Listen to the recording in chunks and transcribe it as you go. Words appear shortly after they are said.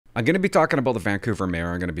I'm going to be talking about the Vancouver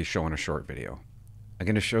mayor. I'm going to be showing a short video. I'm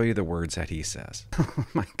going to show you the words that he says. Oh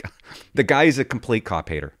my God. The guy is a complete cop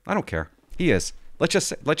hater. I don't care. He is. Let's just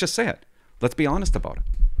say it. Let's be honest about it.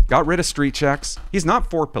 Got rid of street checks. He's not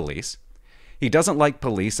for police. He doesn't like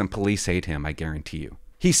police, and police hate him, I guarantee you.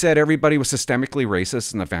 He said everybody was systemically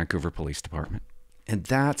racist in the Vancouver Police Department. And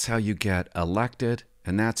that's how you get elected,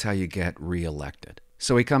 and that's how you get re-elected.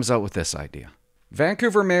 So he comes out with this idea.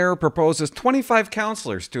 Vancouver mayor proposes 25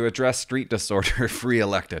 counsellors to address street disorder if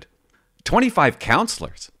re-elected. 25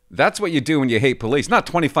 counsellors? That's what you do when you hate police, not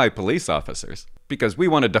 25 police officers. Because we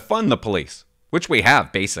want to defund the police, which we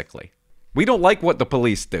have, basically. We don't like what the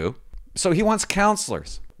police do, so he wants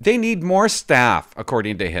counsellors. They need more staff,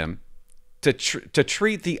 according to him, to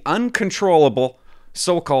treat the uncontrollable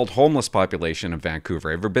so-called homeless population of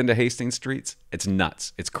Vancouver. Ever been to Hastings Streets? It's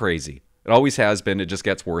nuts. It's crazy. It always has been. It just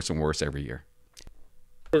gets worse and worse every year.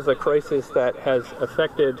 Is a crisis that has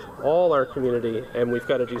affected all our community, and we've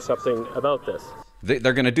got to do something about this.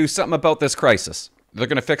 They're going to do something about this crisis. They're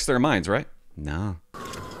going to fix their minds, right? No.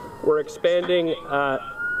 We're expanding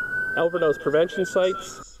overdose prevention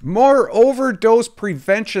sites. More overdose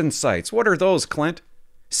prevention sites. What are those, Clint?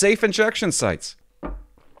 Safe injection sites.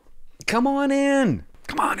 Come on in.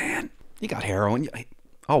 Come on in. You got heroin.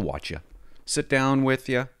 I'll watch you. Sit down with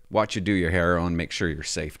you. Watch you do your heroin. Make sure you're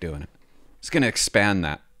safe doing it. It's going to expand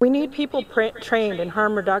that. We need people trained in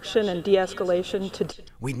harm reduction and de-escalation.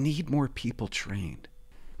 We need more people trained.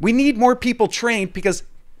 We need more people trained because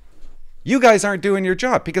you guys aren't doing your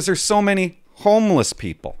job, because there's so many homeless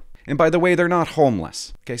people. And by the way, they're not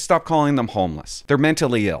homeless. Okay, stop calling them homeless. They're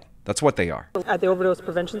mentally ill. That's what they are. At the overdose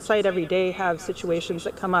prevention site, every day have situations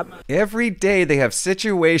that come up. Every day they have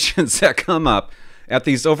situations that come up at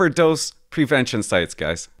these overdose prevention sites,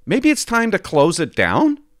 guys. Maybe it's time to close it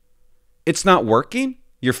down? It's not working?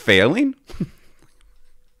 You're failing?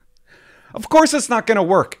 Of course it's not going to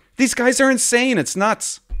work. These guys are insane. It's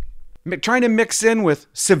nuts. Trying to mix in with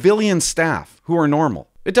civilian staff who are normal.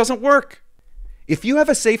 It doesn't work. If you have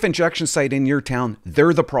a safe injection site in your town,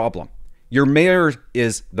 they're the problem. Your mayor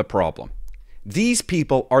is the problem. These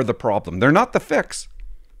people are the problem. They're not the fix.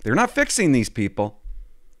 They're not fixing these people.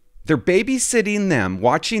 They're babysitting them,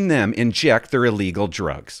 watching them inject their illegal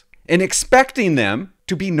drugs and expecting them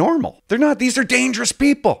to be normal. They're not. These are dangerous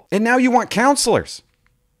people. And now you want counselors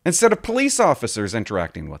instead of police officers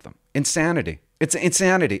interacting with them. Insanity. It's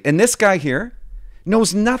insanity. And this guy here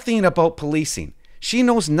knows nothing about policing. She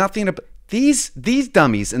knows nothing about... These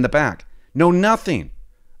dummies in the back know nothing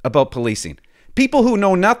about policing. People who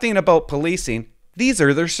know nothing about policing, these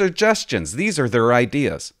are their suggestions. These are their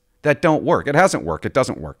ideas that don't work. It hasn't worked. It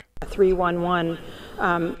doesn't work. A 311,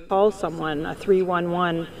 call someone, a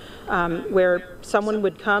 311, where someone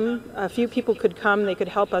would come, a few people could come, they could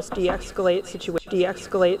help us de-escalate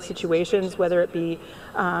situations, whether it be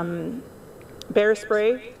bear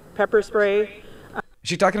spray, pepper spray. Is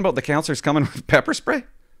she talking about the counselors coming with pepper spray?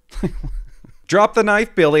 Drop the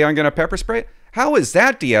knife, Billy, I'm going to pepper spray. How is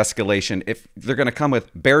that de-escalation if they're going to come with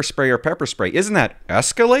bear spray or pepper spray? Isn't that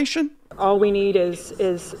escalation? All we need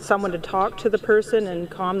is someone to talk to the person and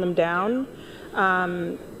calm them down,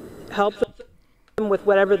 help them with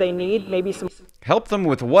whatever they need, maybe some... Help them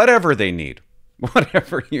with whatever they need.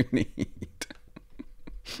 Whatever you need.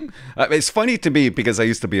 It's funny to me because I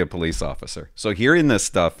used to be a police officer. So hearing this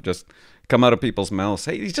stuff just come out of people's mouths,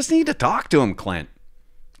 hey, you just need to talk to them, Clint.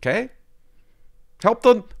 Okay? Help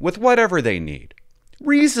them with whatever they need.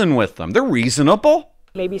 Reason with them. They're reasonable.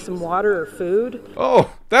 Maybe some water or food.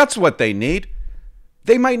 Oh, that's what they need.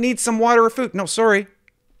 They might need some water or food. No, sorry.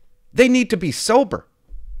 They need to be sober.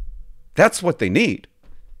 That's what they need.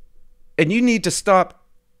 And you need to stop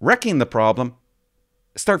wrecking the problem,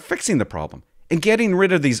 start fixing the problem, and getting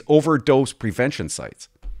rid of these overdose prevention sites.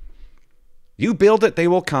 You build it, they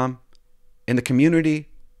will come, and the community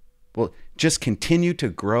will just continue to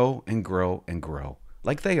grow and grow and grow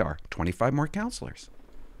like they are. 25 more counselors.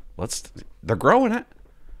 They're growing it.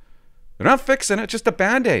 They're not fixing it, just a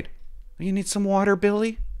Band-Aid. You need some water,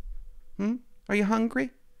 Billy? Are you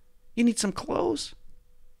hungry? You need some clothes?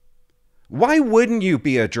 Why wouldn't you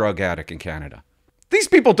be a drug addict in Canada? These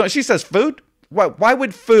people don't. She says food? Why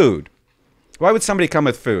would food? Why would somebody come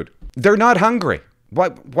with food? They're not hungry.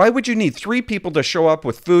 Why would you need 3 people to show up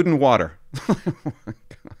with food and water?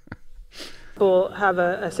 People have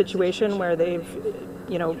a situation where they've,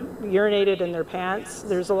 urinated in their pants.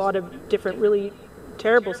 There's a lot of different really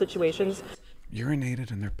terrible situations.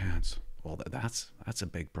 Urinated in their pants. Well, that's a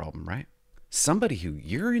big problem, right? Somebody who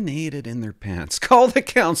urinated in their pants. Call the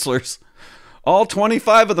counselors. All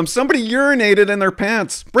 25 of them. Somebody urinated in their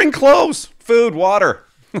pants. Bring clothes, food, water.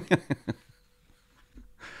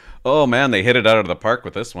 Oh man, they hit it out of the park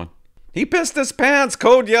with this one. He pissed his pants,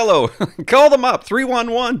 code yellow. Call them up,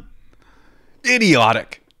 311.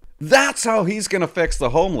 Idiotic. That's how he's going to fix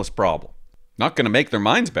the homeless problem. Not going to make their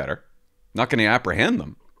minds better. Not going to apprehend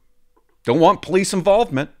them. Don't want police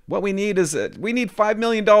involvement. What we need is, we need $5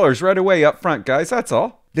 million right away up front, guys. That's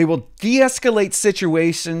all. They will de-escalate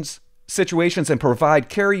situations and provide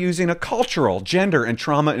care using a cultural, gender, and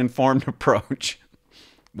trauma-informed approach.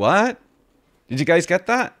 What? Did you guys get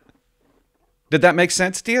that? Did that make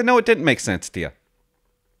sense to you? No, it didn't make sense to you.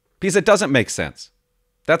 Because it doesn't make sense.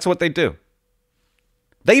 That's what they do.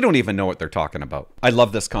 They don't even know what they're talking about. I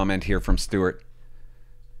love this comment here from Stewart.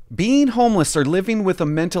 Being homeless or living with a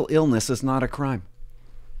mental illness is not a crime.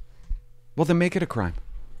 Well, then make it a crime.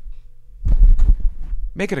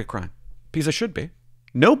 Make it a crime. Because it should be.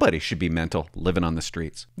 Nobody should be mental living on the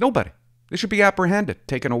streets. Nobody. They should be apprehended,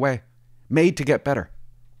 taken away, made to get better.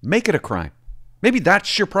 Make it a crime. Maybe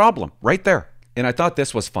that's your problem right there. And I thought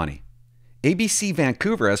this was funny. ABC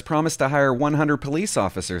Vancouver has promised to hire 100 police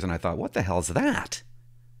officers. And I thought, what the hell is that?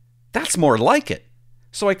 That's more like it.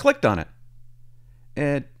 So I clicked on it.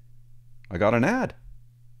 And I got an ad.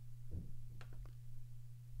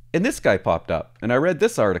 And this guy popped up. And I read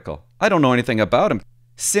this article. I don't know anything about him.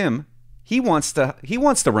 SIM, he wants to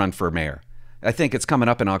run for mayor. I think it's coming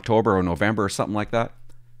up in October or November or something like that.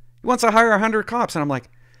 He wants to hire 100 cops. And I'm like,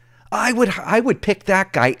 I would pick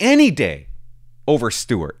that guy any day over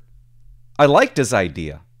Stewart. I liked his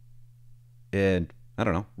idea. And I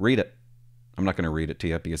don't know, read it. I'm not going to read it to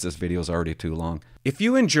you because this video is already too long. If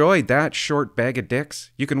you enjoyed that short bag of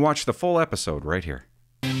dicks, you can watch the full episode right here.